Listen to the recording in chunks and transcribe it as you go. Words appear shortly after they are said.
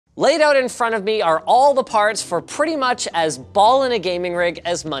Laid out in front of me are all the parts for pretty much as ballin' a gaming rig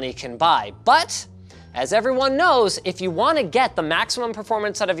as money can buy. But, as everyone knows, if you want to get the maximum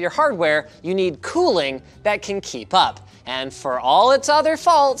performance out of your hardware, you need cooling that can keep up. And for all its other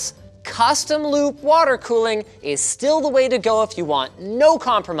faults, custom loop water cooling is still the way to go if you want no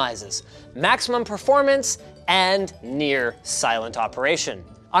compromises, maximum performance, and near silent operation.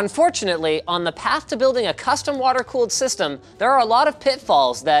 Unfortunately, on the path to building a custom water-cooled system, there are a lot of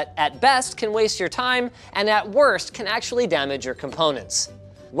pitfalls that at best can waste your time and at worst can actually damage your components.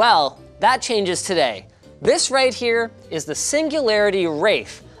 Well, that changes today. This right here is the Singularity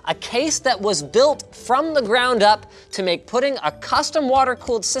Wraith, a case that was built from the ground up to make putting a custom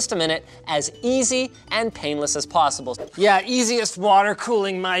water-cooled system in it as easy and painless as possible. Yeah, easiest water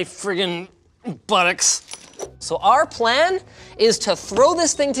cooling my friggin' buttocks. So our plan is to throw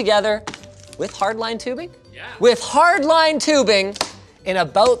this thing together with hardline tubing? Yeah. With hardline tubing in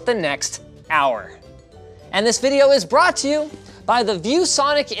about the next hour. And this video is brought to you by the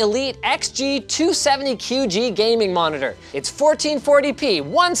ViewSonic Elite XG270QG gaming monitor. It's 1440p,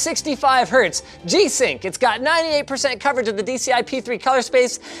 165 Hz, G-Sync. It's got 98% coverage of the DCI P3 color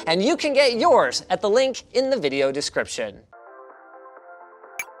space, and you can get yours at the link in the video description.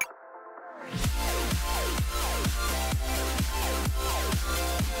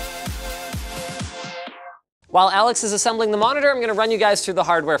 While Alex is assembling the monitor, I'm gonna run you guys through the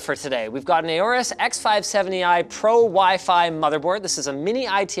hardware for today. We've got an Aorus X570i Pro Wi-Fi motherboard. This is a mini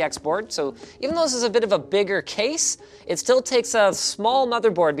ITX board, so even though this is a bit of a bigger case, it still takes a small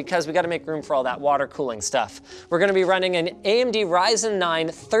motherboard because we gotta make room for all that water cooling stuff. We're gonna be running an AMD Ryzen 9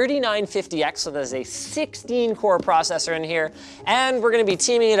 3950X, so there's a 16-core processor in here, and we're gonna be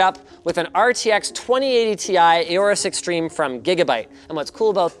teaming it up with an RTX 2080 Ti Aorus Extreme from Gigabyte. And what's cool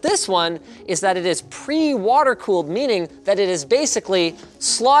about this one is that it is pre-water cooled, meaning that it is basically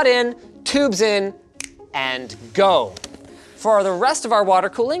slot in, tubes in, and go. For the rest of our water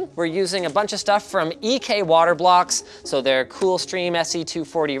cooling, we're using a bunch of stuff from EK Water Blocks, so they're Coolstream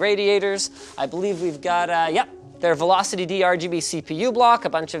SE240 radiators. I believe we've got, their Velocity D RGB CPU block, a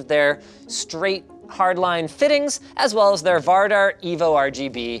bunch of their straight hardline fittings, as well as their Vardar Evo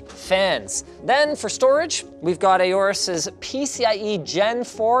RGB fans. Then for storage, we've got Aorus's PCIe Gen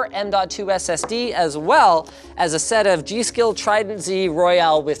 4 M.2 SSD, as well as a set of G.Skill Trident Z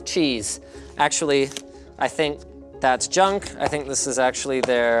Royale with cheese. Actually, I think that's junk. I think this is actually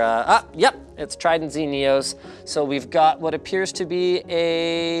their, it's Trident Z Neos. So we've got what appears to be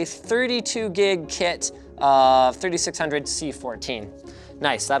a 32 gig kit of 3600 C14.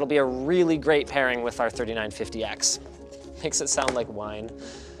 Nice, that'll be a really great pairing with our 3950X. Makes it sound like wine.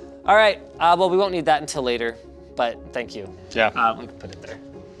 All right, well, we won't need that until later, but thank you. Yeah, we can put it there.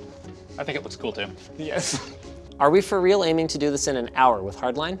 I think it looks cool too. Yes. Are we for real aiming to do this in an hour with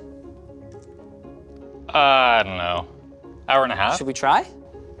hardline? I don't know. Hour and a half? Should we try?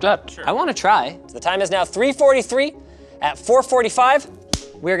 Sure. I want to try. So the time is now 3:43. At 4:45,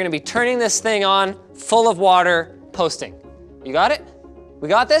 we're gonna be turning this thing on, full of water, posting. You got it? We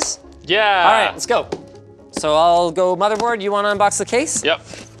got this? Yeah. All right, let's go. So I'll go motherboard. You want to unbox the case? Yep.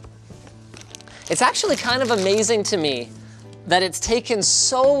 It's actually kind of amazing to me that it's taken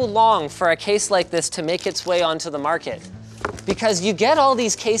so long for a case like this to make its way onto the market. Because you get all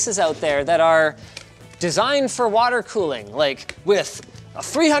these cases out there that are designed for water cooling, like with a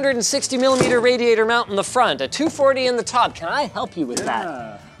 360 millimeter radiator mount in the front, a 240 in the top. Can I help you with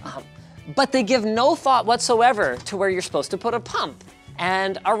that? But they give no thought whatsoever to where you're supposed to put a pump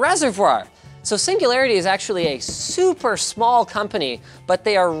and a reservoir. So Singularity is actually a super small company, but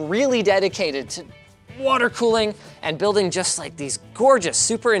they are really dedicated to water cooling and building just like these gorgeous,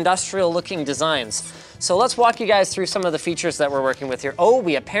 super industrial looking designs. So let's walk you guys through some of the features that we're working with here. Oh,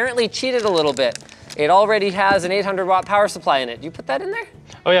 we apparently cheated a little bit. It already has an 800 watt power supply in it. You put that in there?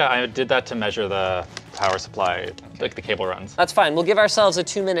 Oh yeah, I did that to measure the power supply, like the cable runs. That's fine, we'll give ourselves a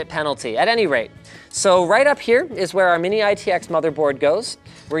 2-minute penalty, at any rate. So right up here is where our mini ITX motherboard goes.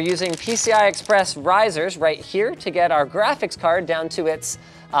 We're using PCI Express risers right here to get our graphics card down to its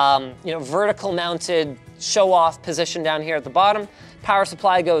vertical mounted show-off position down here at the bottom. Power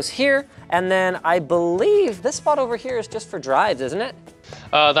supply goes here, and then I believe this spot over here is just for drives, isn't it?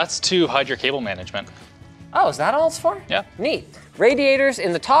 That's to hide your cable management. Oh, is that all it's for? Yeah. Neat. Radiators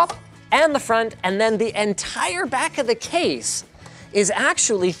in the top and the front, and then the entire back of the case is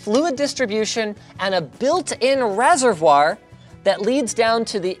actually fluid distribution and a built-in reservoir that leads down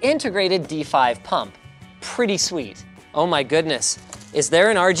to the integrated D5 pump. Pretty sweet. Oh my goodness. Is there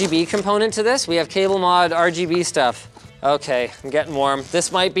an RGB component to this? We have cable mod RGB stuff. Okay, I'm getting warm.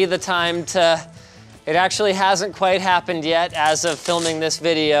 This might be the time to It actually hasn't quite happened yet as of filming this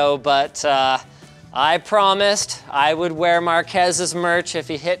video, but I promised I would wear Marquez's merch if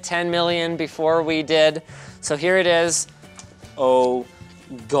he hit 10 million before we did. So here it is. Oh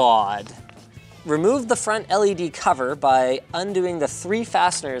God. Remove the front LED cover by undoing the 3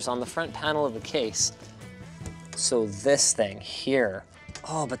 fasteners on the front panel of the case. So this thing here.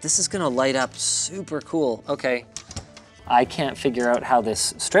 Oh, but this is gonna light up super cool. Okay, I can't figure out how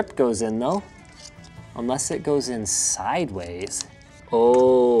this strip goes in though, unless it goes in sideways.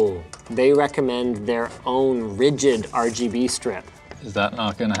 Oh, they recommend their own rigid RGB strip. Is that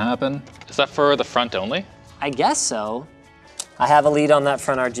not gonna happen? Is that for the front only? I guess so. I have a lead on that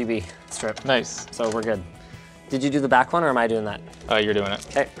front RGB strip. Nice. So we're good. Did you do the back one or am I doing that? You're doing it.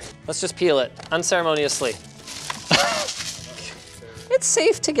 Okay, let's just peel it unceremoniously. It's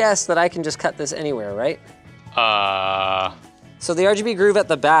safe to guess that I can just cut this anywhere, right? So the RGB groove at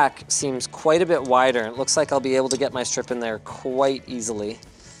the back seems quite a bit wider. It looks like I'll be able to get my strip in there quite easily.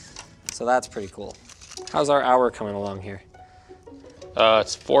 So that's pretty cool. How's our hour coming along here?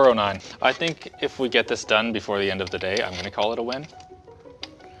 It's 4:09. I think if we get this done before the end of the day, I'm gonna call it a win.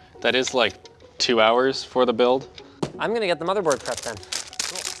 That is like 2 hours for the build. I'm gonna get the motherboard prepped then.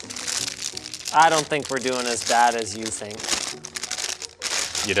 Cool. I don't think we're doing as bad as you think.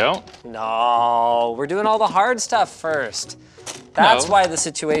 You don't? No, we're doing all the hard stuff first. That's why the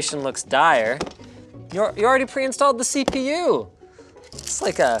situation looks dire. You already pre-installed the CPU. It's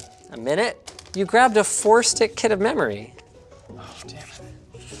like a minute. You grabbed a 4-stick kit of memory. Oh, damn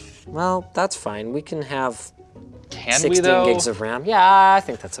it. Well, that's fine. We can have Can 16 we though? gigs of RAM. Yeah, I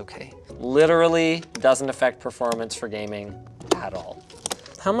think that's okay. Literally doesn't affect performance for gaming at all.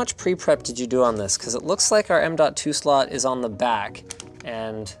 How much pre-prep did you do on this? Because it looks like our M.2 slot is on the back,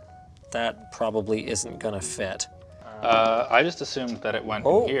 and that probably isn't gonna fit. I just assumed that it went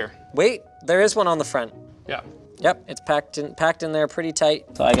in here. Wait, there is one on the front. Yeah. Yep, it's packed in there pretty tight.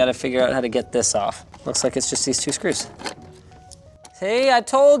 So I gotta figure out how to get this off. Looks like it's just these 2 screws. Hey, I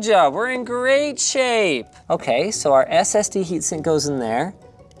told ya, we're in great shape. Okay, so our SSD heatsink goes in there,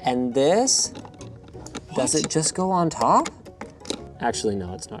 and this, does it just go on top? Actually,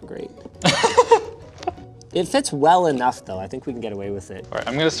 no, it's not great. It fits well enough though. I think we can get away with it. All right,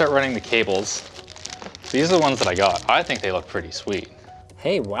 I'm gonna start running the cables. These are the ones that I got. I think they look pretty sweet.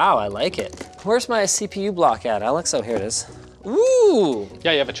 Hey, wow, I like it. Where's my CPU block at, Alex? Oh, here it is. Ooh!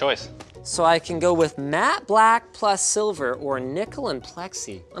 Yeah, you have a choice. So I can go with matte black plus silver or nickel and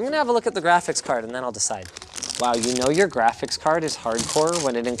plexi. I'm gonna have a look at the graphics card and then I'll decide. Wow, you know your graphics card is hardcore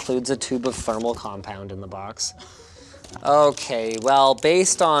when it includes a tube of thermal compound in the box. Okay, well,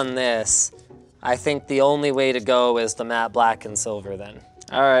 based on this, I think the only way to go is the matte black and silver then.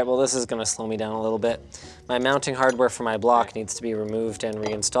 All right, well, this is gonna slow me down a little bit. My mounting hardware for my block needs to be removed and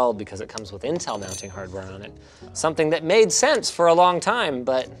reinstalled because it comes with Intel mounting hardware on it. Something that made sense for a long time,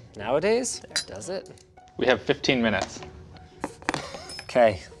 but nowadays, does it? We have 15 minutes.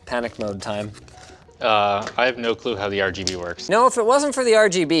 Okay, panic mode time. I have no clue how the RGB works. No, if it wasn't for the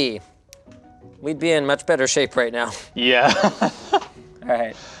RGB, we'd be in much better shape right now. Yeah. All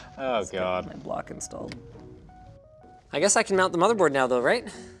right. Oh, Let's God. get my block installed. I guess I can mount the motherboard now though, right?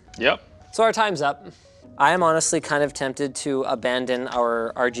 Yep. So our time's up. I am honestly kind of tempted to abandon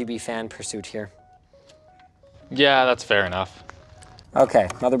our RGB fan pursuit here. Yeah, that's fair enough. Okay,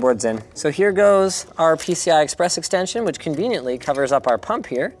 motherboard's in. So here goes our PCI Express extension, which conveniently covers up our pump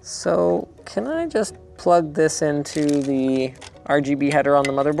here. So can I just plug this into the RGB header on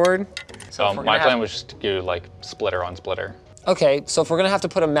the motherboard? So my plan was just to do like splitter on splitter. Okay, so if we're gonna have to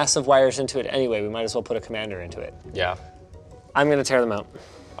put a mess of wires into it anyway, we might as well put a commander into it. Yeah. I'm gonna tear them out.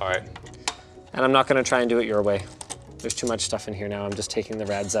 All right. And I'm not gonna try and do it your way. There's too much stuff in here now. I'm just taking the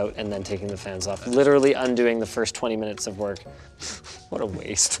rads out and then taking the fans off. Literally undoing the first 20 minutes of work. What a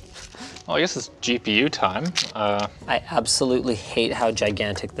waste. Well, I guess it's GPU time. I absolutely hate how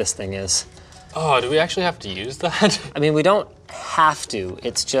gigantic this thing is. Oh, do we actually have to use that? I mean, we don't have to.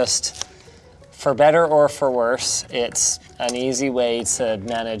 It's just, for better or for worse, it's an easy way to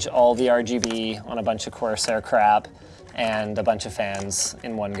manage all the RGB on a bunch of Corsair crap and a bunch of fans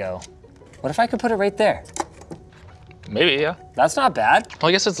in one go. What if I could put it right there? Maybe, yeah. That's not bad. Well,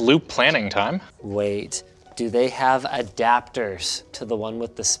 I guess it's loop planning time. Wait, do they have adapters to the one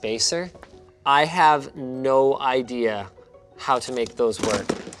with the spacer? I have no idea how to make those work.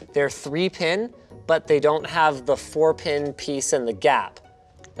 They're 3-pin, but they don't have the 4-pin piece in the gap.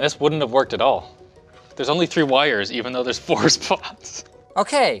 This wouldn't have worked at all. There's only 3 wires, even though there's 4 spots.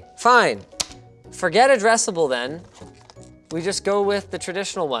 Okay, fine. Forget addressable then. We just go with the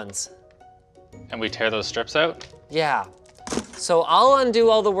traditional ones. And we tear those strips out? Yeah. So I'll undo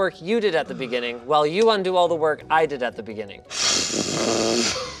all the work you did at the beginning while you undo all the work I did at the beginning.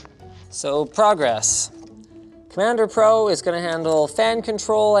 So progress. Commander Pro is gonna handle fan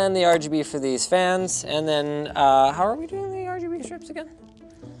control and the RGB for these fans. And then, how are we doing the RGB strips again?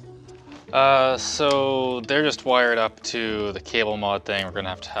 So they're just wired up to the cable mod thing. We're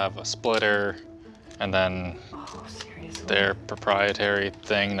gonna have a splitter and then their proprietary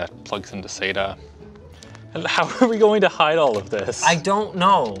thing that plugs into SATA. And how are we going to hide all of this? I don't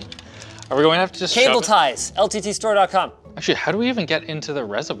know. Are we going to have to just Cable shove ties, lttstore.com. Actually, how do we even get into the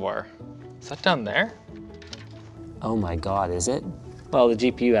reservoir? Is that down there? Oh my God, is it? Well, the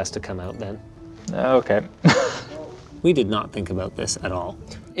GPU has to come out then. Okay. We did not think about this at all.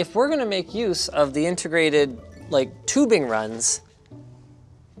 If we're gonna make use of the integrated tubing runs,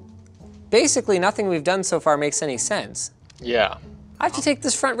 basically nothing we've done so far makes any sense. Yeah. I have to take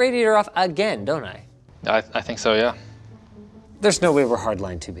this front radiator off again, don't I? I think so, yeah. There's no way we're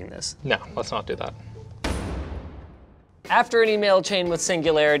hardline tubing this. No, let's not do that. After an email chain with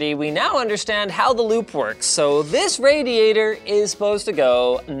Singularity, we now understand how the loop works. So this radiator is supposed to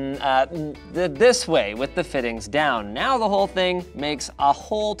go this way with the fittings down. Now the whole thing makes a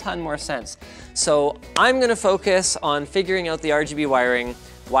whole ton more sense. So I'm gonna focus on figuring out the RGB wiring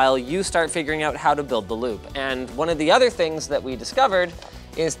while you start figuring out how to build the loop. And one of the other things that we discovered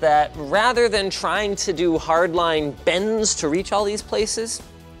is that rather than trying to do hardline bends to reach all these places,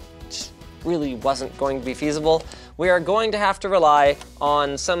 which really wasn't going to be feasible, we are going to have to rely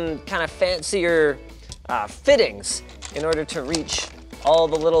on some kind of fancier fittings in order to reach all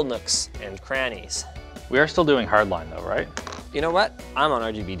the little nooks and crannies. We are still doing hardline though, right? You know what? I'm on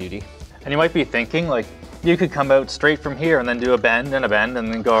RGB duty. And you might be thinking, you could come out straight from here and then do a bend and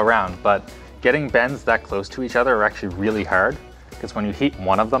then go around. But getting bends that close to each other are actually really hard, because when you heat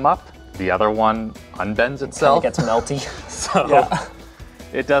one of them up, the other one unbends itself. It gets melty. So yeah.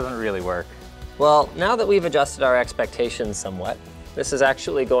 It doesn't really work. Well, now that we've adjusted our expectations somewhat, this is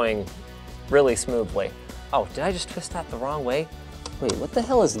actually going really smoothly. Oh, did I just twist that the wrong way? Wait, what the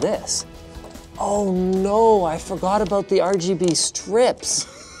hell is this? Oh no, I forgot about the RGB strips.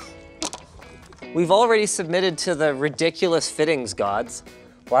 We've already submitted to the ridiculous fittings gods.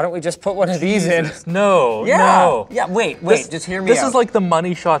 Why don't we just put one of these in? No, yeah. no. Yeah, wait, just hear me out. This is like the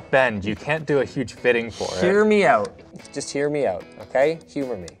money shot bend. You can't do a huge fitting for it. Hear me out. Just hear me out, okay?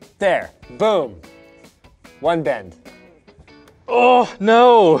 Humor me. There, boom. One bend. Oh,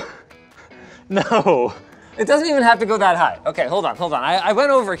 no. No. It doesn't even have to go that high. Okay, hold on. I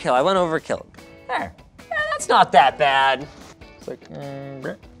went overkill, There. Yeah, that's not that bad. It's like,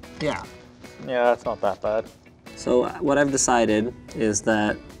 yeah. Yeah, that's not that bad. So what I've decided is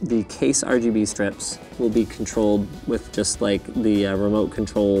that the case RGB strips will be controlled with just like the remote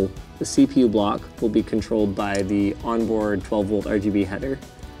control. The CPU block will be controlled by the onboard 12-volt RGB header,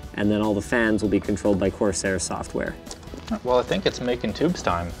 and then all the fans will be controlled by Corsair software. Well, I think it's making tubes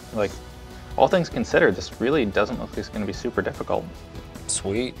time. All things considered, this really doesn't look like it's going to be super difficult.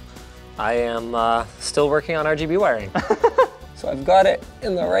 Sweet. I am still working on RGB wiring. So I've got it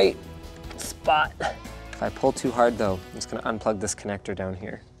in the right spot. If I pull too hard though, I'm just gonna unplug this connector down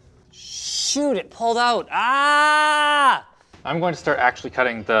here. Shoot, it pulled out. Ah! I'm going to start actually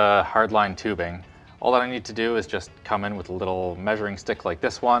cutting the hardline tubing. All that I need to do is just come in with a little measuring stick like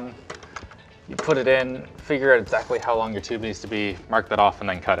this one. You put it in, figure out exactly how long your tube needs to be, mark that off, and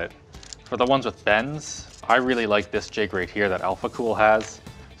then cut it. For the ones with bends, I really like this jig right here that Alpha Cool has.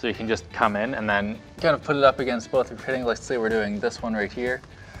 So you can just come in and then kind of put it up against both your fittings. Let's say we're doing this one right here.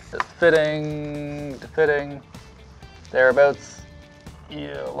 Just fitting to fitting, thereabouts.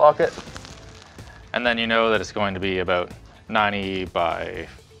 You lock it. And then you know that it's going to be about 90 by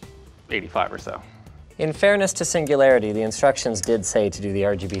 85 or so. In fairness to Singularity, the instructions did say to do the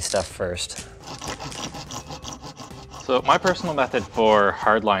RGB stuff first. So my personal method for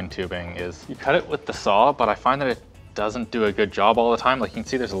hardline tubing is you cut it with the saw, but I find that it doesn't do a good job all the time. Like you can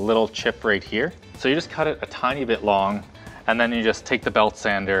see there's a little chip right here. So you just cut it a tiny bit long, and then you just take the belt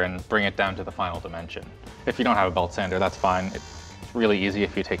sander and bring it down to the final dimension. If you don't have a belt sander, that's fine. It's really easy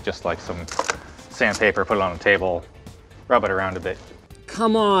if you take just like some sandpaper, put it on a table, rub it around a bit.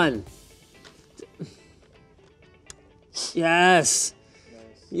 Come on. Yes.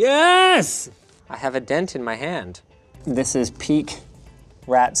 Yes! I have a dent in my hand. This is peak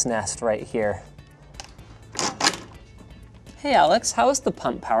rat's nest right here. Hey Alex, how is the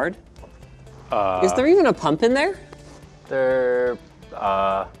pump powered? Is there even a pump in there? That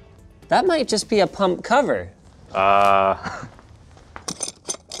might just be a pump cover.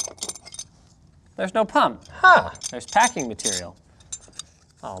 There's no pump. Huh. There's packing material.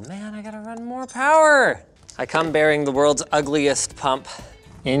 Oh man, I gotta run more power. I come bearing the world's ugliest pump.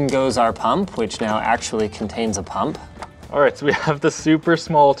 In goes our pump, which now actually contains a pump. All right, so we have the super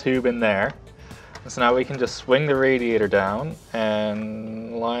small tube in there. So now we can just swing the radiator down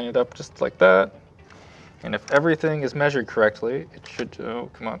and line it up just like that. And if everything is measured correctly, it should, oh,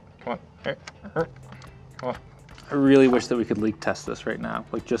 come on, come on. I really wish that we could leak test this right now,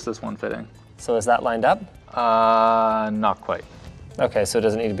 like just this one fitting. So is that lined up? Not quite. Okay, so it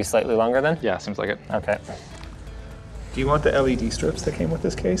doesn't need to be slightly longer then? Yeah, seems like it. Okay. Do you want the LED strips that came with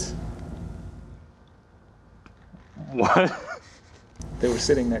this case? What? They were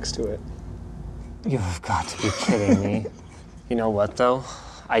sitting next to it. You've got to be kidding me. You know what though?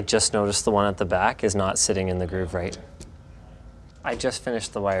 I just noticed the one at the back is not sitting in the groove right. I just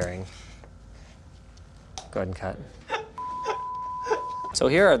finished the wiring. Go ahead and cut. So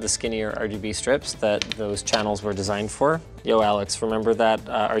here are the skinnier RGB strips that those channels were designed for. Yo, Alex, remember that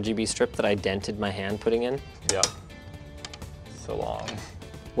RGB strip that I dented my hand putting in? Yeah. So long.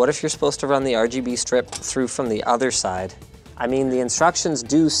 What if you're supposed to run the RGB strip through from the other side? I mean, the instructions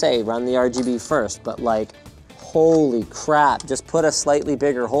do say run the RGB first, but like, holy crap, just put a slightly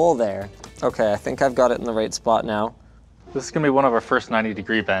bigger hole there. Okay, I think I've got it in the right spot now. This is gonna be one of our first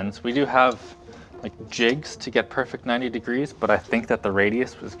 90-degree bends. We do have like jigs to get perfect 90 degrees, but I think that the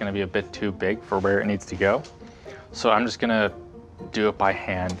radius is gonna be a bit too big for where it needs to go. So I'm just gonna do it by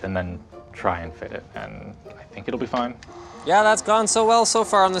hand and then try and fit it, and I think it'll be fine. Yeah, that's gone so well so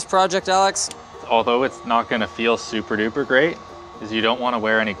far on this project, Alex. Although it's not gonna feel super duper great, is you don't wanna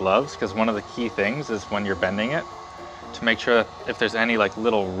wear any gloves, because one of the key things is when you're bending it, to make sure that if there's any like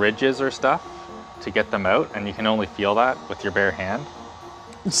little ridges or stuff, to get them out, and you can only feel that with your bare hand.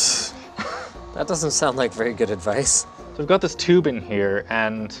 That doesn't sound like very good advice. So we've got this tube in here,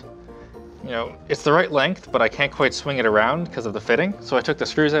 and you know, it's the right length, but I can't quite swing it around because of the fitting. So I took the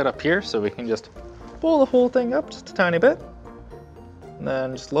screws out up here so we can just pull the whole thing up just a tiny bit. And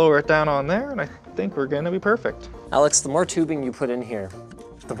then just lower it down on there, and I think we're gonna be perfect. Alex, the more tubing you put in here,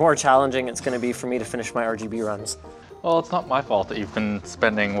 the more challenging it's gonna be for me to finish my RGB runs. Well, it's not my fault that you've been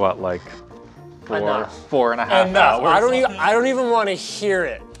spending, what, like Enough. 4.5 Enough. hours? I don't even want to hear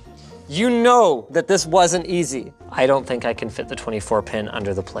it. You know that this wasn't easy. I don't think I can fit the 24 pin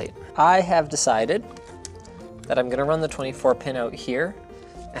under the plate. I have decided that I'm gonna run the 24 pin out here,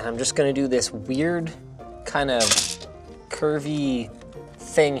 and I'm just gonna do this weird kind of curvy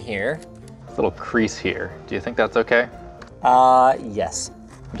thing here. Little crease here. Do you think that's okay? Yes.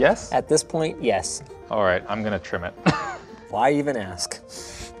 Yes? At this point, yes. All right, I'm gonna trim it. Why even ask?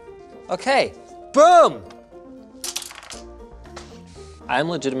 Okay, boom! I'm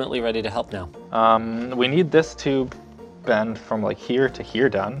legitimately ready to help now. We need this tube bend from like here to here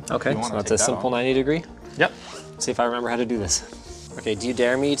done. Okay, so that's a simple 90 degree. Yep. Let's see if I remember how to do this. Okay, do you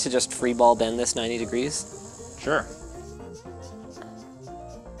dare me to just free ball bend this 90 degrees? Sure.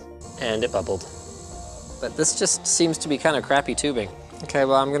 And it bubbled. But this just seems to be kind of crappy tubing. Okay,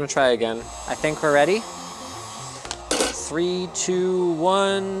 well, I'm gonna try again. I think we're ready. 3, 2,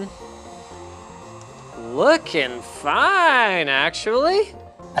 1. Looking fine, actually.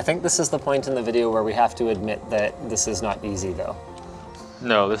 I think this is the point in the video where we have to admit that this is not easy though.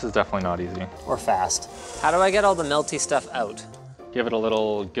 No, this is definitely not easy. Or fast. How do I get all the melty stuff out? Give it a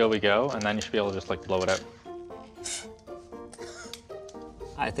little go-we-go, and then you should be able to just like blow it out.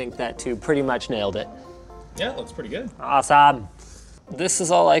 I think that tube pretty much nailed it. Yeah, it looks pretty good. Awesome. This is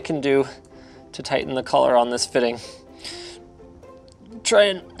all I can do to tighten the collar on this fitting. Try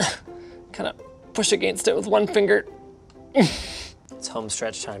and kind of push against it with one finger. It's home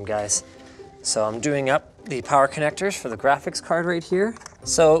stretch time, guys. So I'm doing up the power connectors for the graphics card right here.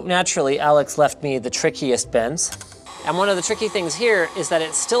 So naturally, Alex left me the trickiest bends. And one of the tricky things here is that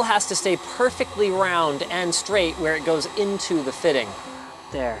it still has to stay perfectly round and straight where it goes into the fitting.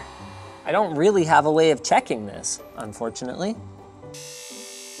 There. I don't really have a way of checking this, unfortunately.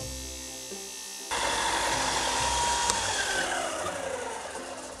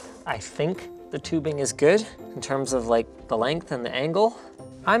 I think the tubing is good in terms of like the length and the angle.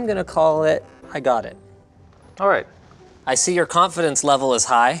 I'm gonna call it, I got it. All right. I see your confidence level is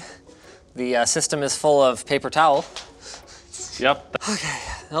high. The system is full of paper towel. Yep. Okay,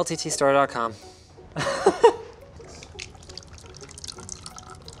 lttstore.com.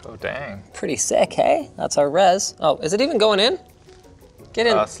 Oh, dang. Pretty sick, hey? That's our res. Oh, is it even going in? Get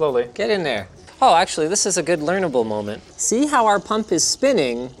in. Slowly. Get in there. Oh, actually, this is a good learnable moment. See how our pump is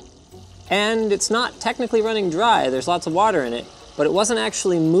spinning, and it's not technically running dry. There's lots of water in it, but it wasn't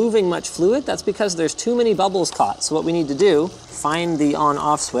actually moving much fluid. That's because there's too many bubbles caught. So what we need to do, find the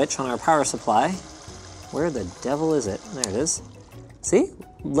on-off switch on our power supply. Where the devil is it? There it is. See?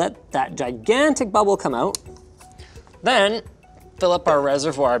 Let that gigantic bubble come out, Then fill up our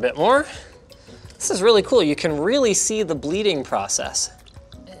reservoir a bit more. This is really cool. You can really see the bleeding process.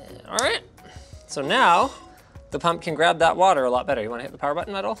 All right, so now the pump can grab that water a lot better. You wanna hit the power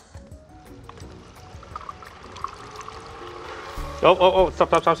button at all? Oh,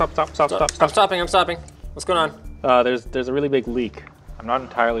 stop. I'm stopping. What's going on? There's a really big leak. I'm not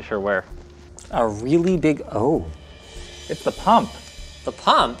entirely sure where. A really big, oh. It's the pump. The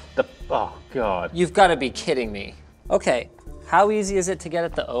pump? Oh God. You've gotta be kidding me. Okay, how easy is it to get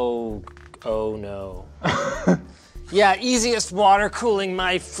at the, oh no. Yeah, easiest water cooling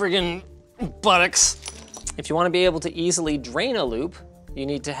my friggin' buttocks. If you wanna be able to easily drain a loop, you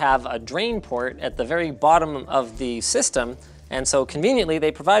need to have a drain port at the very bottom of the system, and so conveniently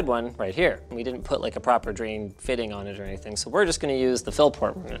they provide one right here. We didn't put like a proper drain fitting on it or anything, so we're just gonna use the fill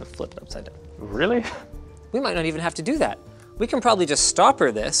port. We're gonna flip it upside down. Really? We might not even have to do that. We can probably just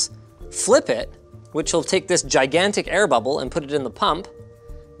stopper this, flip it, which will take this gigantic air bubble and put it in the pump,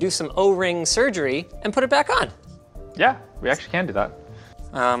 do some O-ring surgery, and put it back on. Yeah, we actually can do that.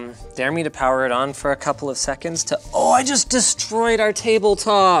 Dare me to power it on for a couple of seconds to, oh, I just destroyed our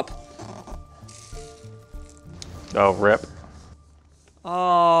tabletop. Oh, rip.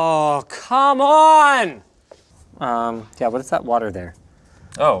 Oh, come on! Yeah, what is that water there?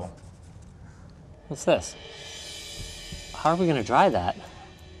 Oh. What's this? How are we gonna dry that?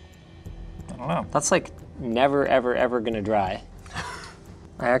 I don't know. That's like never, ever, ever gonna dry.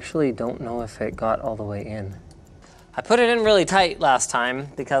 I actually don't know if it got all the way in. I put it in really tight last time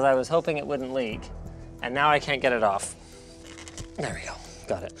because I was hoping it wouldn't leak, and now I can't get it off. There we go,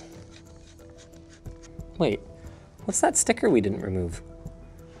 got it. Wait, what's that sticker we didn't remove?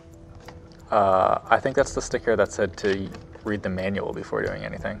 I think that's the sticker that said to read the manual before doing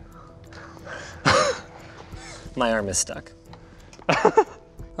anything. My arm is stuck.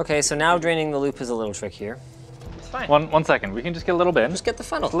 Okay, so now draining the loop is a little trickier. It's fine. One second, we can just get a little bin. Just get the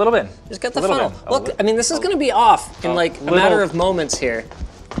funnel. Just a little bin. Just get the A little funnel. bin. Look, I mean, this is gonna be off in like a matter of moments here.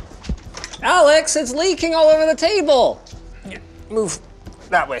 Alex, it's leaking all over the table. Yeah, move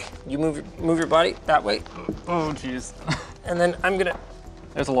that way. You move your body that way. Oh, jeez. And then I'm gonna.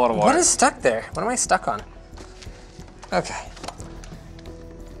 There's a lot of water. What is stuck there? What am I stuck on? Okay.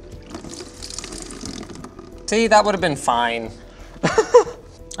 See, that would have been fine.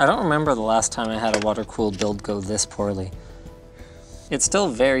 I don't remember the last time I had a water-cooled build go this poorly. It's still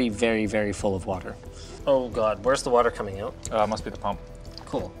very, very, very full of water. Oh God, where's the water coming out? Must be the pump.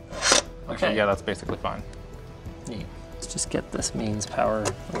 Cool. Okay, yeah, that's basically fine. Neat. Let's just get this mains power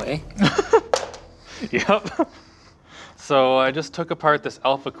away. Yep. So I just took apart this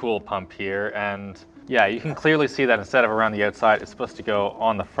Alpha Cool pump here, and yeah, you can clearly see that instead of around the outside, it's supposed to go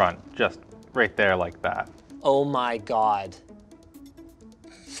on the front, just right there like that. Oh my God.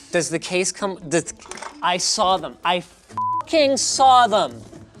 Does the case come, I saw them. I fucking saw them.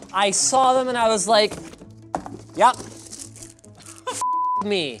 I saw them and I was like, yep,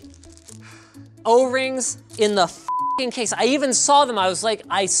 me. O-rings in the fucking case. I even saw them. I was like,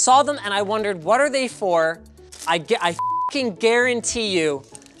 I saw them and I wondered, what are they for? I fucking guarantee you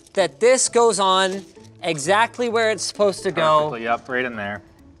that this goes on exactly where it's supposed to go. Perfectly, yep, right in there.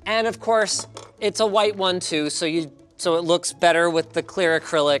 And of course, it's a white one too, so it looks better with the clear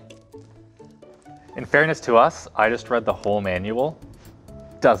acrylic. In fairness to us, I just read the whole manual.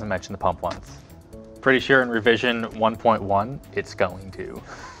 Doesn't mention the pump once. Pretty sure in revision 1.1, it's going to.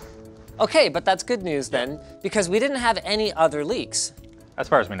 Okay, but that's good news then, because we didn't have any other leaks. As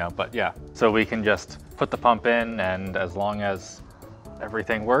far as we know, but yeah. So we can just put the pump in, and as long as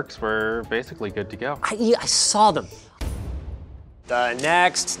everything works, we're basically good to go. I saw them. The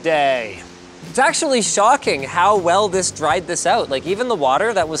next day. It's actually shocking how well this dried this out. Like even the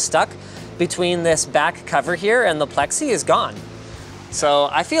water that was stuck between this back cover here and the plexi is gone. So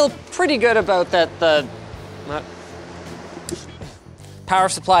I feel pretty good about that the power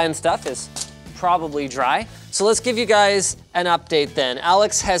supply and stuff is probably dry. So let's give you guys an update then.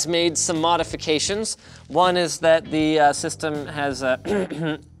 Alex has made some modifications. One is that the system has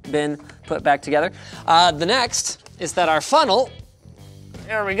been put back together. The next is that our funnel,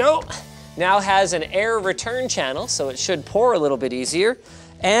 there we go, now has an air return channel, so it should pour a little bit easier.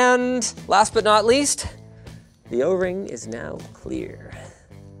 And last but not least, the O-ring is now clear.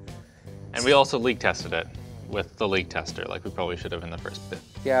 And we also leak tested it with the leak tester, like we probably should have in the first bit.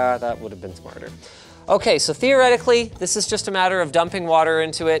 Yeah, that would have been smarter. Okay, so theoretically, this is just a matter of dumping water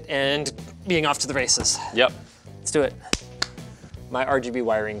into it and being off to the races. Yep. Let's do it. My RGB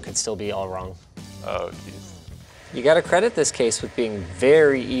wiring could still be all wrong. Oh, jeez. You gotta credit this case with being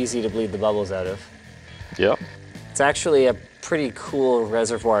very easy to bleed the bubbles out of. Yep. It's actually a pretty cool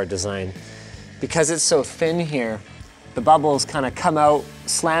reservoir design. Because it's so thin here, the bubbles kind of come out,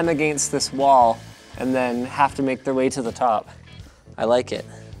 slam against this wall, and then have to make their way to the top. I like it.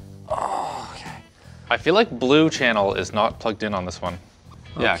 Oh, okay. I feel like blue channel is not plugged in on this one.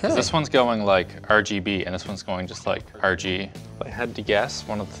 Yeah, because Okay. this one's going like RGB and this one's going just like RG. If I had to guess,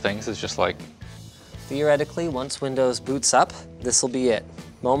 one of the things is just like... Theoretically, once Windows boots up, this will be it.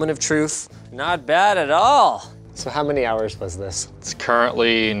 Moment of truth, not bad at all. So how many hours was this? It's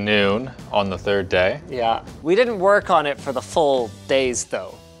currently noon on the 3rd day. Yeah, we didn't work on it for the full days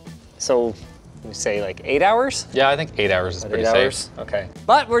though. So you say like 8 hours? Yeah, I think 8 hours is pretty 8 safe. hours? Okay.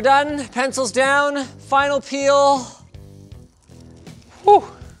 But we're done, pencils down, final peel. Whew.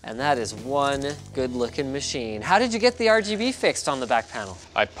 And that is one good looking machine. How did you get the RGB fixed on the back panel?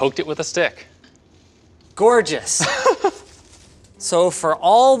 I poked it with a stick. Gorgeous. So for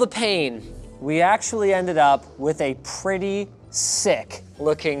all the pain, we actually ended up with a pretty sick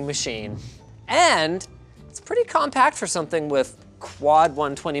looking machine. And it's pretty compact for something with quad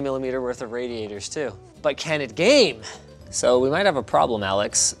 120mm worth of radiators too. But can it game? So we might have a problem,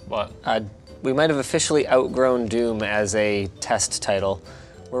 Alex. What? We might have officially outgrown Doom as a test title.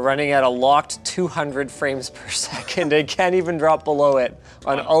 We're running at a locked 200 frames per second and can't even drop below it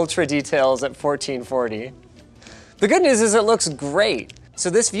on ultra details at 1440. The good news is it looks great. So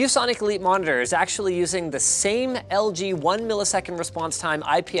this ViewSonic Elite monitor is actually using the same LG 1 millisecond response time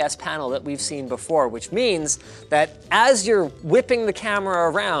IPS panel that we've seen before, which means that as you're whipping the camera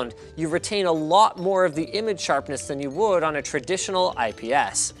around, you retain a lot more of the image sharpness than you would on a traditional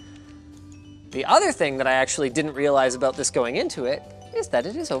IPS. The other thing that I actually didn't realize about this going into it is that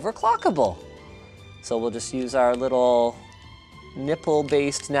it is overclockable. So we'll just use our little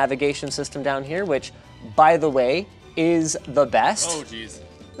nipple-based navigation system down here, which, by the way, is the best. Oh, geez.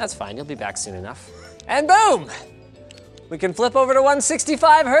 That's fine, you'll be back soon enough. And boom! We can flip over to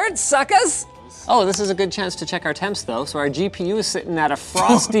 165 hertz, suckers! Oh, this is a good chance to check our temps though. So our GPU is sitting at a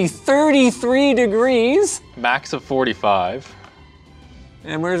frosty 33 degrees. Max of 45.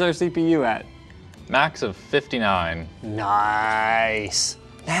 And where's our CPU at? Max of 59. Nice.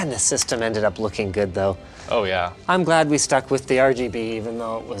 Man, the system ended up looking good though. Oh yeah. I'm glad we stuck with the RGB even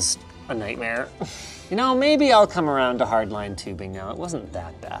though it was a nightmare. You know, maybe I'll come around to hardline tubing now. It wasn't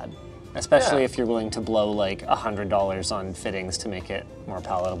that bad. Especially if you're willing to blow like $100 on fittings to make it more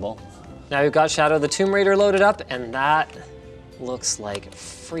palatable. Now we've got Shadow the Tomb Raider loaded up and that looks like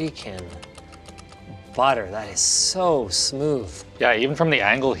freaking butter. That is so smooth. Yeah, even from the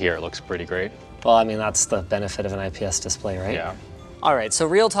angle here, it looks pretty great. Well, I mean, that's the benefit of an IPS display, right? Yeah. All right, so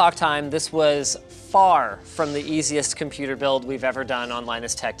real talk time. This was far from the easiest computer build we've ever done on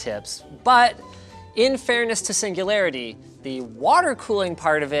Linus Tech Tips. But in fairness to Singularity, the water cooling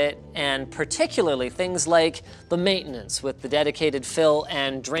part of it, and particularly things like the maintenance with the dedicated fill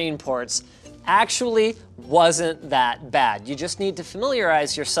and drain ports, actually wasn't that bad. You just need to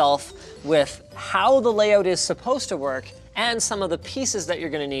familiarize yourself with how the layout is supposed to work and some of the pieces that you're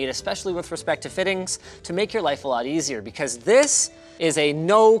gonna need, especially with respect to fittings, to make your life a lot easier, because this is a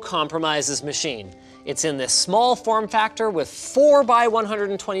no compromises machine. It's in this small form factor with 4 by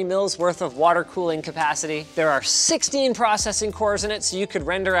 120 mils worth of water cooling capacity. There are 16 processing cores in it, so you could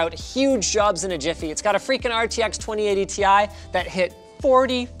render out huge jobs in a jiffy. It's got a freaking RTX 2080 Ti that hit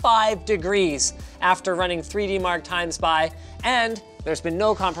 45 degrees after running 3D Mark times by, and there's been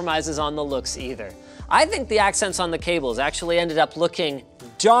no compromises on the looks either. I think the accents on the cables actually ended up looking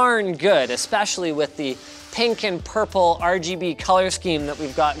darn good, especially with the pink and purple RGB color scheme that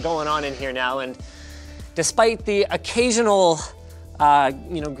we've got going on in here now. And despite the occasional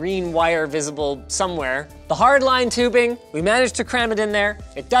green wire visible somewhere, the hardline tubing, we managed to cram it in there.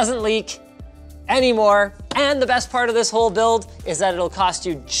 It doesn't leak anymore. And the best part of this whole build is that it'll cost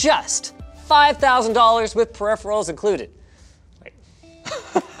you just $5,000 with peripherals included. Wait,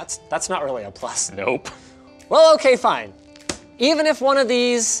 that's not really a plus. Nope. Well, okay, fine. Even if one of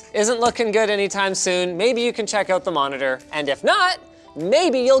these isn't looking good anytime soon, maybe you can check out the monitor. And if not,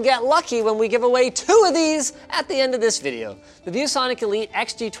 maybe you'll get lucky when we give away 2 of these at the end of this video. The ViewSonic Elite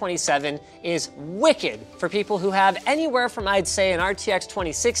XG27 is wicked for people who have anywhere from, I'd say, an RTX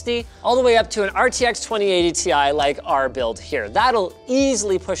 2060 all the way up to an RTX 2080 Ti like our build here. That'll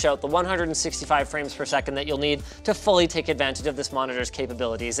easily push out the 165 frames per second that you'll need to fully take advantage of this monitor's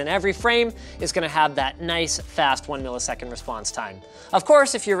capabilities. And every frame is gonna have that nice, fast 1 millisecond response time. Of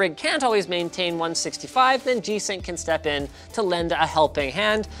course, if your rig can't always maintain 165, then G-Sync can step in to lend a helping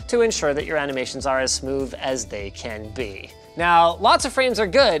hand to ensure that your animations are as smooth as they can be. Now, lots of frames are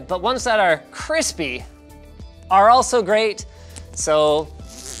good, but ones that are crispy are also great. So,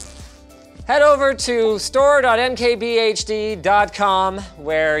 head over to store.mkbhd.com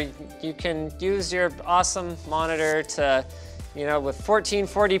where you can use your awesome monitor to, with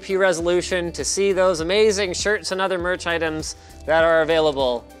 1440p resolution to see those amazing shirts and other merch items that are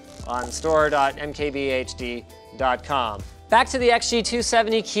available on store.mkbhd.com. Back to the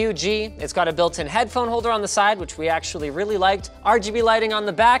XG270QG. It's got a built-in headphone holder on the side, which we actually really liked, RGB lighting on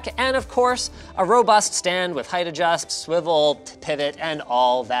the back, and of course, a robust stand with height adjust, swivel, pivot, and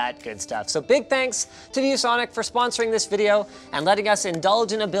all that good stuff. So big thanks to ViewSonic for sponsoring this video and letting us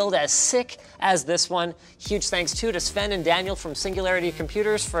indulge in a build as sick as this one. Huge thanks too to Sven and Daniel from Singularity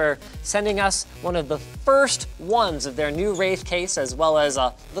Computers for sending us one of the first ones of their new Wraith case, as well as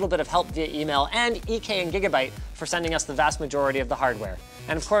a little bit of help via email, and EK and Gigabyte for sending us the vast majority of the hardware.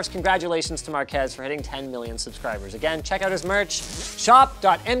 And of course, congratulations to Marquez for hitting 10 million subscribers. Again, check out his merch,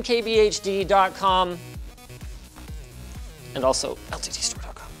 shop.mkbhd.com, and also lttstore.com.